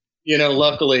 and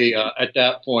luckily at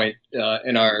that point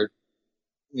in our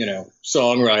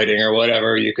songwriting or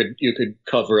whatever, you could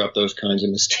cover up those kinds of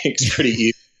mistakes pretty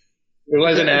easily. It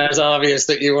wasn't as obvious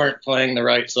that you weren't playing the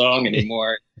right song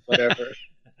anymore, whatever.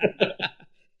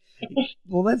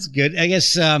 Well, that's good. I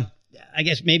guess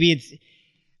maybe it's.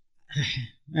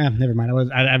 Never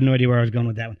mind. I have no idea where I was going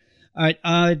with that one. All right.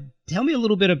 Tell me a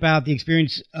little bit about the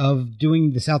experience of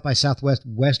doing the South by Southwest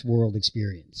Westworld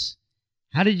experience.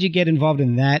 How did you get involved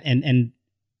in that? And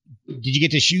did you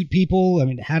get to shoot people? I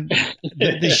mean,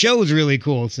 the show was really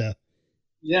cool. So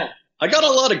yeah. I got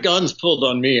a lot of guns pulled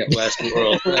on me at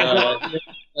Westworld.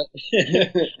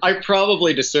 I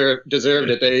probably deserved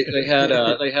it. They had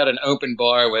an open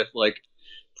bar with like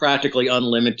practically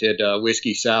unlimited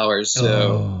whiskey sours.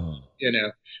 So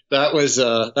that was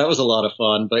a lot of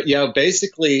fun. But yeah,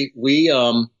 basically we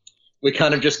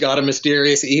kind of just got a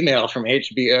mysterious email from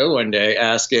HBO one day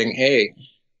asking, "Hey,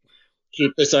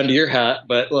 keep this under your hat,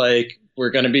 but like we're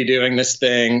going to be doing this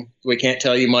thing. We can't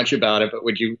tell you much about it, but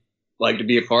would you like to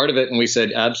be a part of it?" And we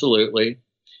said, absolutely.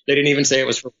 They didn't even say it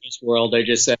was for Westworld. They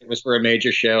just said it was for a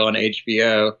major show on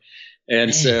HBO.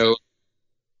 And so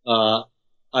I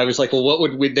was like, well, what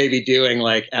would they be doing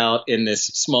like out in this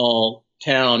small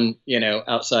town,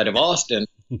 outside of Austin?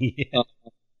 Yeah.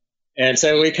 And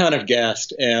so we kind of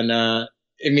guessed and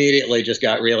immediately just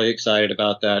got really excited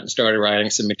about that and started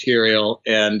writing some material.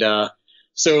 And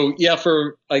so, yeah,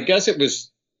 I guess it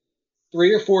was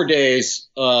 3 or 4 days,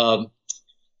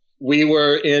 we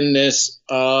were in this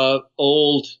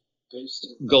old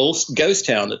ghost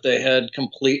town that they had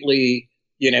completely,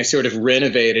 sort of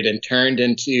renovated and turned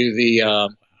into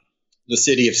the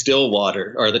city of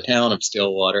Stillwater, or the town of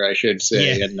Stillwater, I should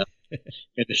say, in the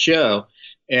show.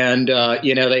 And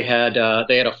they had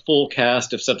a full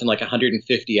cast of something like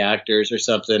 150 actors or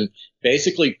something,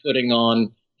 basically putting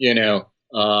on a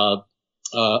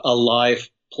live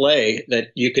play that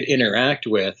you could interact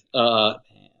with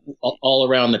all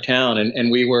around the town,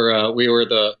 and we were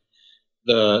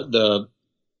the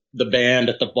band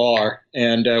at the bar,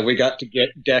 and we got to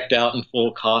get decked out in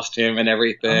full costume and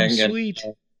everything. Oh, sweet.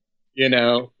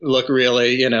 And look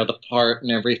really the part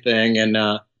and everything. And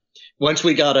once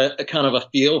we got a kind of a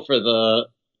feel for the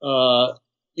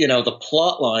the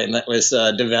plot line that was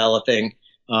developing,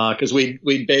 because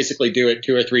we'd basically do it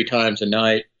 2 or 3 times a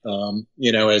night,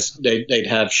 as they'd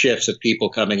have shifts of people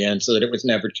coming in so that it was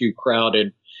never too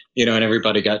crowded, and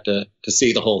everybody got to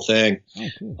see the whole thing.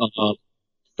 Oh, cool.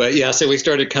 But yeah, so we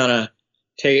started kind of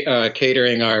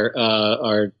catering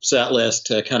our set list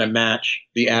to kind of match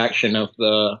the action of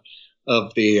the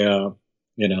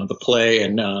play,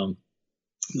 and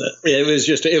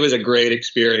It was a great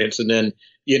experience. And then,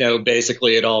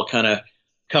 basically it all kind of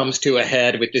comes to a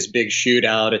head with this big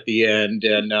shootout at the end.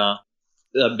 And,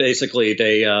 basically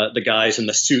the guys in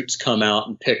the suits come out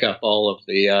and pick up all of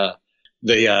the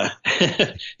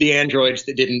the androids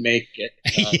that didn't make it.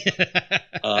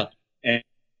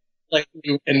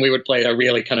 And we would play a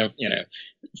really kind of,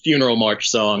 funeral march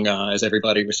song, as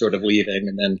everybody was sort of leaving,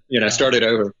 and then, started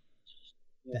over.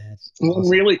 That's One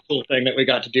awesome. really cool thing that we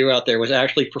got to do out there was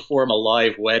actually perform a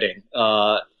live wedding.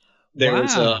 There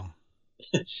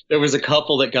was a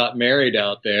couple that got married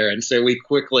out there, and so we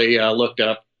quickly looked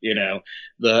up,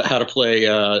 how to play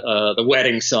the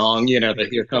wedding song, the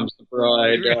Here Comes the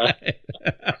Bride,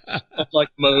 like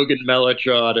Moog and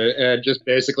Mellotron, and just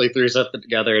basically threw something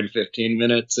together in 15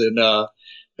 minutes, and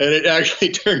it actually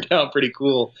turned out pretty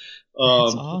cool.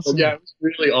 That's awesome. But yeah, it was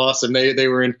really awesome. They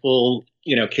were in full,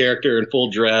 character and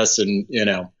full dress, and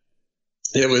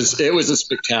it was a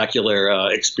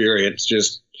spectacular experience,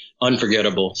 just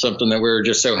unforgettable. Something that we were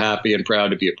just so happy and proud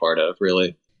to be a part of,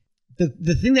 really.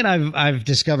 The thing that I've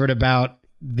discovered about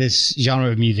this genre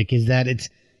of music is that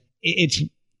it's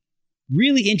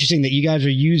really interesting that you guys are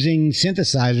using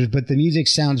synthesizers, but the music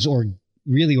sounds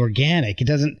really organic. It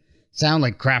doesn't sound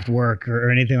like Kraftwerk or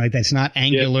anything like that. It's not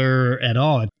angular at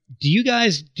all. Do you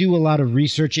guys do a lot of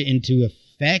research into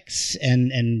effects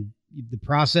and the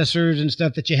processors and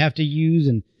stuff that you have to use?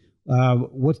 And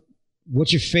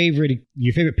what's your favorite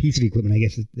piece of equipment, I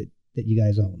guess, that you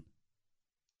guys own?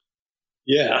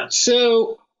 Yeah.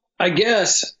 So I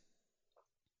guess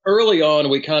early on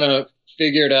we kind of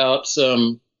figured out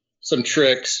some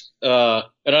tricks, and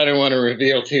I don't want to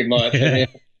reveal too much. I mean,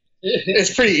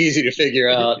 it's pretty easy to figure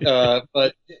out,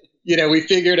 but we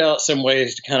figured out some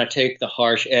ways to kind of take the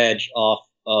harsh edge off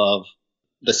of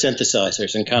the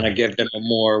synthesizers and kind of give them a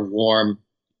more warm,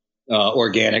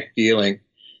 organic feeling.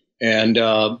 And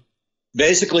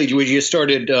basically, we just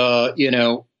started,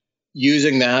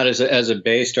 using that as a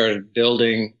base, started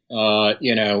building,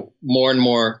 more and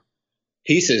more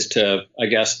pieces to, I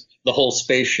guess, the whole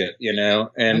spaceship,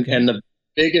 and the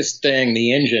biggest thing,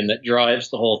 the engine that drives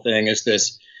the whole thing, is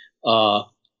this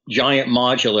giant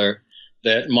modular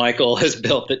that Michael has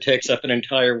built that takes up an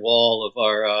entire wall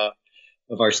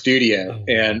of our studio,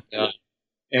 and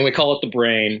we call it the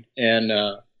Brain. And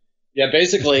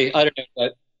basically, I don't know,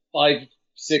 but 5,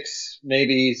 6,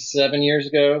 maybe 7 years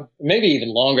ago, maybe even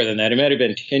longer than that. It might have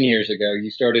been 10 years ago. You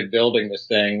started building this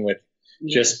thing with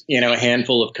just a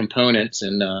handful of components,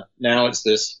 and now it's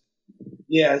this.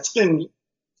 Yeah, it's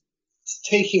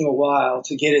taking a while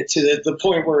to get it to the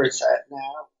point where it's at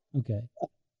now. Okay.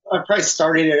 I probably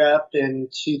started it up in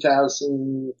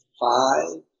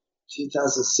 2005,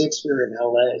 2006. We were in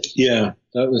LA. Yeah,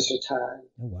 that was the time.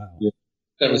 Oh wow. Yeah,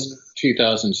 that was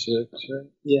 2006, right?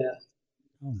 Yeah.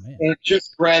 Oh man. And it's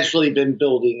just gradually been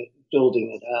building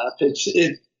it up.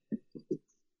 It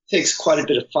takes quite a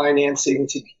bit of financing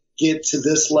to get to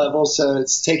this level, so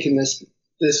it's taken this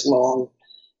long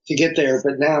to get there.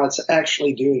 But now it's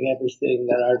actually doing everything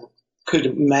that I could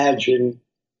imagine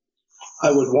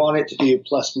I would want it to do,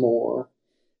 plus more.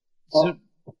 So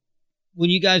when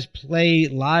you guys play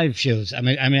live shows, I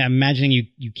mean, I'm imagining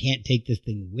you can't take this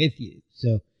thing with you.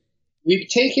 So we've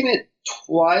taken it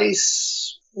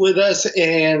twice with us,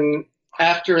 and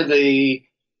after the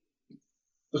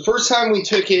first time we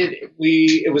took it,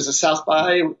 it was a South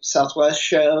by Southwest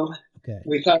show. Okay.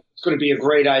 We thought it was going to be a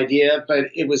great idea, but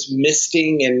it was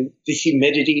misting and the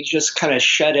humidity just kind of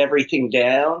shut everything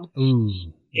down. Ooh.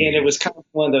 And it was kind of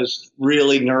one of those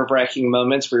really nerve-wracking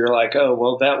moments where you're like, oh,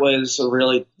 well, that was a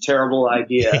really terrible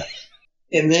idea.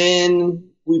 And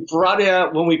then we brought it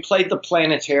out when we played the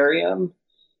planetarium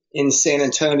in San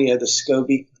Antonio, the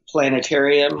Scobie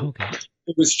Planetarium. Okay.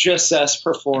 It was just us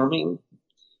performing,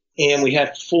 and we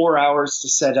had 4 hours to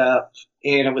set up,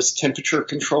 and it was temperature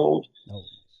controlled. Oh.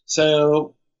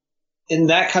 So in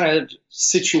that kind of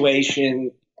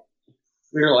situation,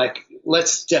 we were like,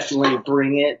 let's definitely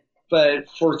bring it. But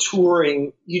for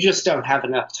touring, you just don't have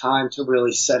enough time to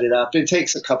really set it up. It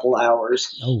takes a couple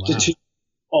hours to tune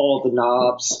all the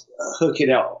knobs, hook it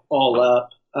all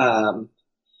up,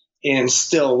 and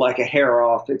still, like a hair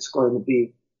off, it's going to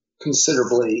be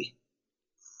considerably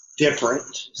different.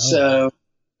 Oh. So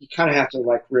you kind of have to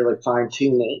really fine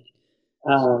tune it.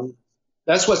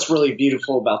 That's what's really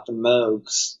beautiful about the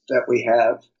Moogs that we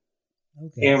have.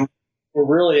 Okay. And we're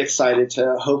really excited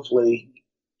to hopefully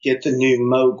get the new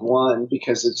Moog 1,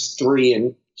 because it's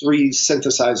three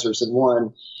synthesizers in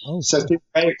one. Oh, so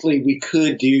theoretically, we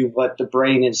could do what the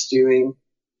Brain is doing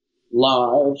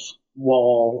live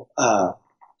while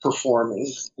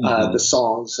performing the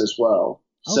songs as well.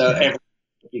 Okay. So everything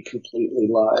would be completely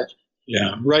live.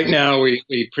 Yeah. Right now,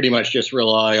 we pretty much just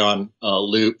rely on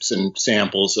loops and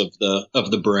samples of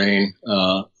the Brain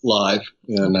live,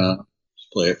 and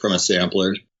play it from a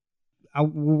sampler. I'll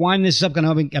wind this up.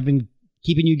 I've been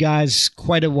keeping you guys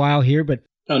quite a while here, but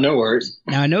oh, no worries.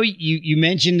 Now I know you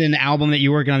mentioned an album that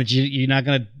you're working on that you're not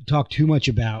going to talk too much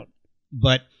about,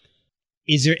 but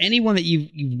is there anyone that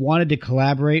you've wanted to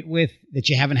collaborate with that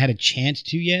you haven't had a chance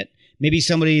to yet? Maybe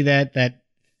somebody that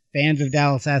fans of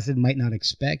Dallas Acid might not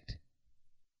expect?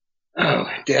 Oh,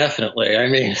 definitely. I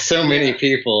mean, so many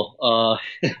people. I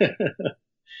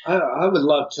would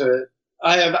love to.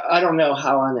 I don't know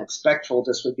how unexpected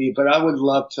this would be, but I would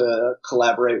love to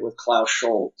collaborate with Klaus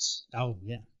Schulze. Oh,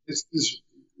 yeah. This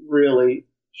really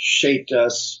shaped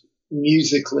us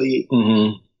musically.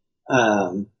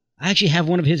 Mm-hmm. I actually have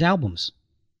one of his albums.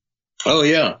 Oh,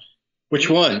 yeah. Which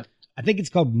one? I think it's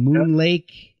called Moon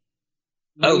Lake.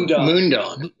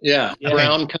 Moondawn. Yeah.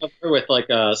 Brown cover with like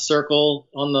a circle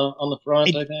on the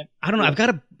front, I think. I don't know. I've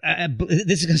got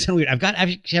this is going to sound weird. I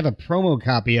actually have a promo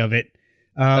copy of it.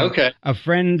 Okay. A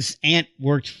friend's aunt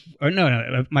worked,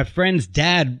 my friend's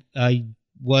dad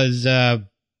was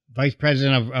vice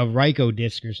president of Ryko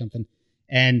Disc or something.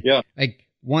 And like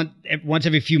once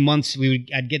every few months,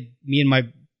 I'd get me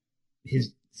and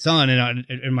his son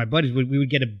and my buddies, we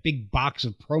would get a big box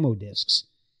of promo discs.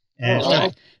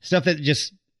 And stuff that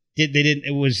just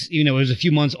it was it was a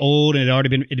few months old and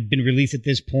it had been released at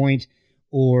this point,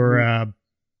 or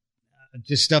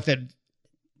just stuff that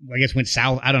I guess went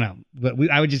south. I don't know, but we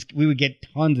would get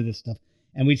tons of this stuff,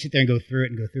 and we'd sit there and go through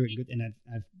it, and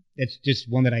it's just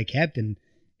one that I kept, and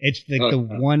it's like the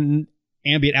one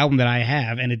ambient album that I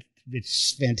have, and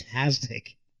it's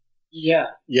fantastic.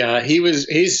 Yeah,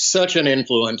 he's such an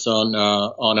influence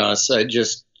on us. I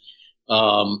just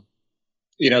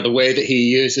the way that he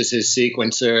uses his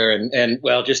sequencer and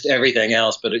well, just everything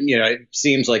else. But, it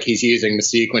seems like he's using the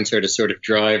sequencer to sort of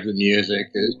drive the music.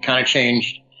 It kind of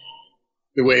changed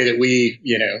the way that we,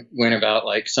 went about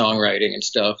like songwriting and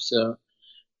stuff. So,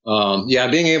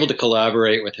 being able to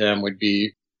collaborate with him would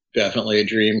be definitely a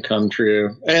dream come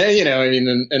true.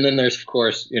 And, and then there's, of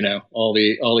course, all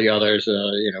the others,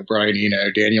 Brian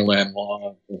Eno, Daniel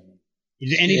Lanois.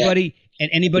 Is there anybody... And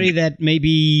anybody that may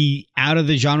be out of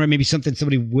the genre, maybe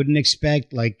somebody wouldn't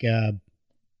expect, like I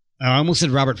almost said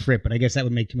Robert Fripp, but I guess that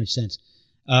would make too much sense.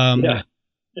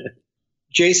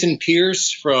 Jason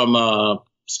Pierce from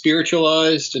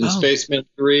Spiritualized and Spaceman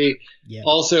 3. Yeah.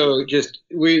 Also, just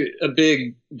a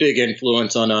big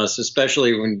influence on us,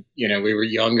 especially when we were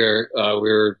younger.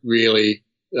 We were really,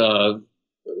 or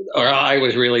I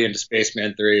was really into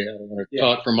Spaceman 3. I don't want to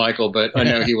talk for Michael, but I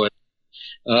know he was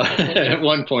at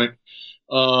one point.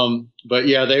 But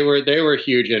yeah, they were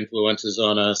huge influences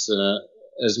on us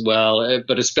as well,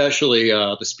 but especially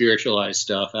the Spiritualized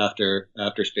stuff after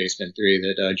Spaceman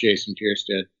 3 that Jason Pierce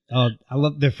did. Oh, I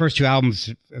love their first two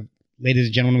albums, Ladies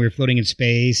and Gentlemen, We Were Floating in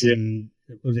Space, and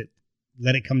what was it,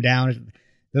 Let It Come Down?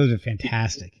 Those are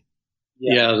fantastic.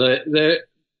 Yeah,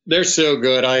 they're so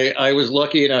good. I was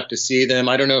lucky enough to see them.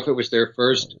 I don't know if it was their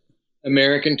first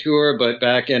American tour, but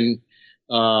back in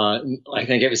I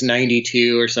think it was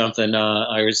 92 or something.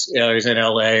 I was in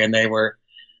LA and they were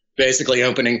basically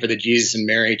opening for the Jesus and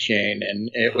Mary Chain. And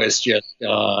it was just,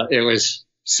 it was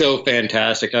so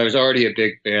fantastic. I was already a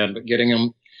big fan, but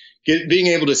being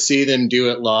able to see them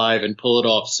do it live and pull it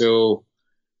off so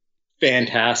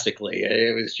fantastically,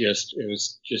 it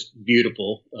was just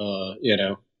beautiful,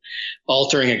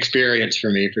 altering experience for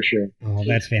me for sure. Oh,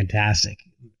 that's fantastic.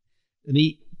 Let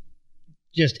me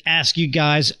just ask you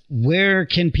guys, where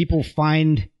can people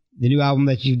find the new album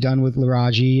that you've done with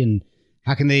Laraji, and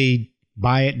how can they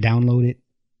buy it, download it?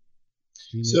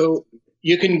 So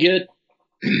you can get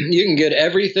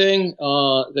everything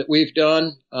that we've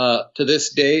done to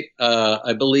this date,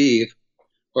 I believe,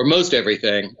 or most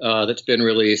everything that's been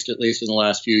released, at least in the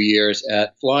last few years,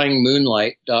 at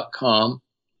flyingmoonlight.com.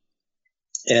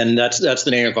 And that's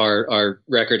the name of our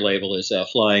record label is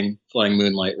Flying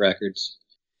Moonlight Records.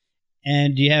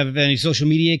 And do you have any social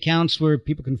media accounts where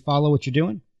people can follow what you're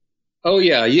doing? Oh,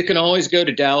 yeah. You can always go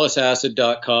to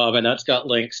dallasacid.com, and that's got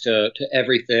links to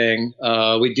everything.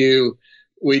 We do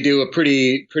a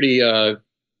pretty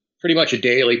much a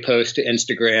daily post to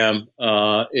Instagram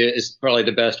is probably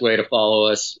the best way to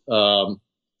follow us.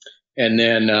 And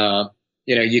then,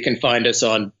 you can find us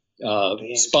on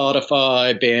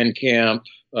Spotify, Bandcamp,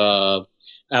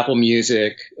 Apple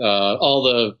Music,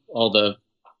 all the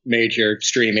major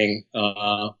streaming,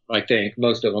 I think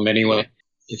most of them anyway,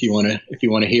 if you want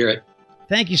to hear it.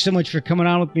 Thank you so much for coming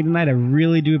on with me tonight. I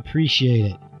really do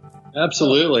appreciate it.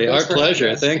 Absolutely. Our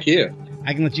pleasure. Thank you.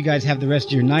 I can let you guys have the rest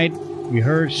of your night.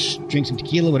 rehearse, drink some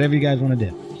tequila, whatever you guys want to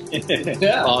do.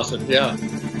 Yeah. Awesome. Yeah.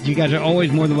 You guys are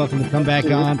always more than welcome to come back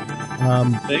on.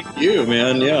 Thank you,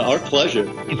 man. Yeah, our pleasure.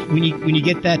 When you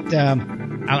get that,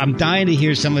 I'm dying to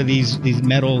hear some of these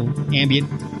metal ambient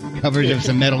covers of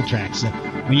some metal tracks. So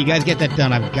when you guys get that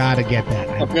done, I've got to get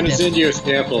that. I'm going to send you a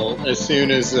sample as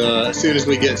soon as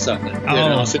we get something.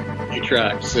 I'll send you a few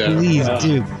tracks. So, please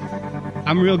do.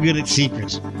 I'm real good at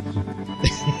secrets.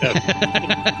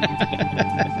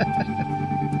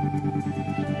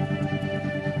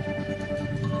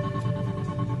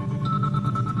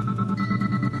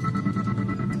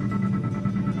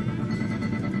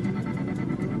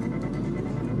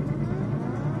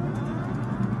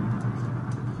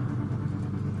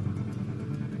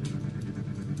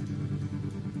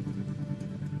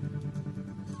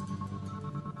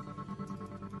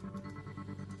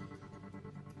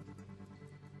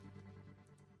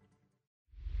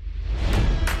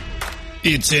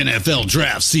 It's NFL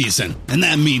draft season, and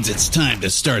that means it's time to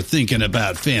start thinking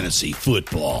about fantasy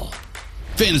football.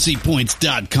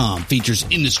 FantasyPoints.com features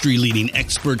industry-leading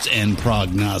experts and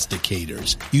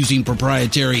prognosticators using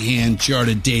proprietary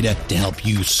hand-charted data to help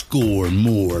you score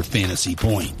more fantasy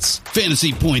points.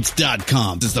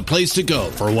 FantasyPoints.com is the place to go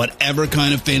for whatever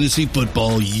kind of fantasy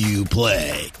football you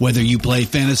play. Whether you play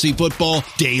fantasy football,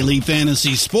 daily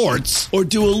fantasy sports, or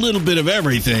do a little bit of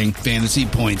everything, Fantasy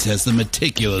Points has the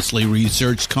meticulously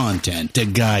researched content to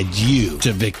guide you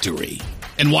to victory.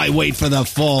 And why wait for the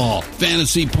fall?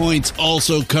 Fantasy Points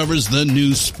also covers the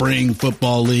new spring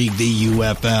football league, the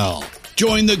UFL.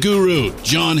 Join the guru,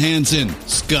 John Hansen,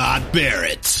 Scott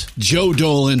Barrett, Joe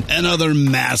Dolan, and other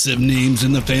massive names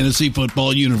in the fantasy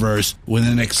football universe with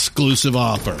an exclusive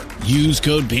offer. Use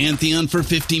code Pantheon for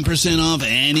 15% off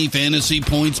any Fantasy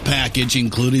Points package,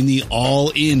 including the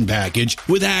all-in package,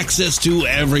 with access to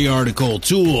every article,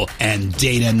 tool, and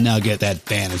data nugget that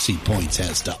Fantasy Points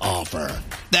has to offer.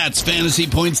 That's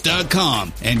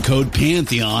FantasyPoints.com and code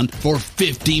Pantheon for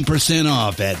 15%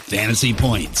 off at Fantasy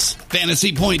Points.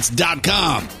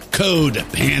 FantasyPoints.com, code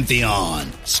Pantheon.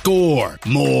 Score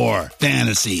more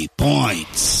fantasy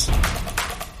points.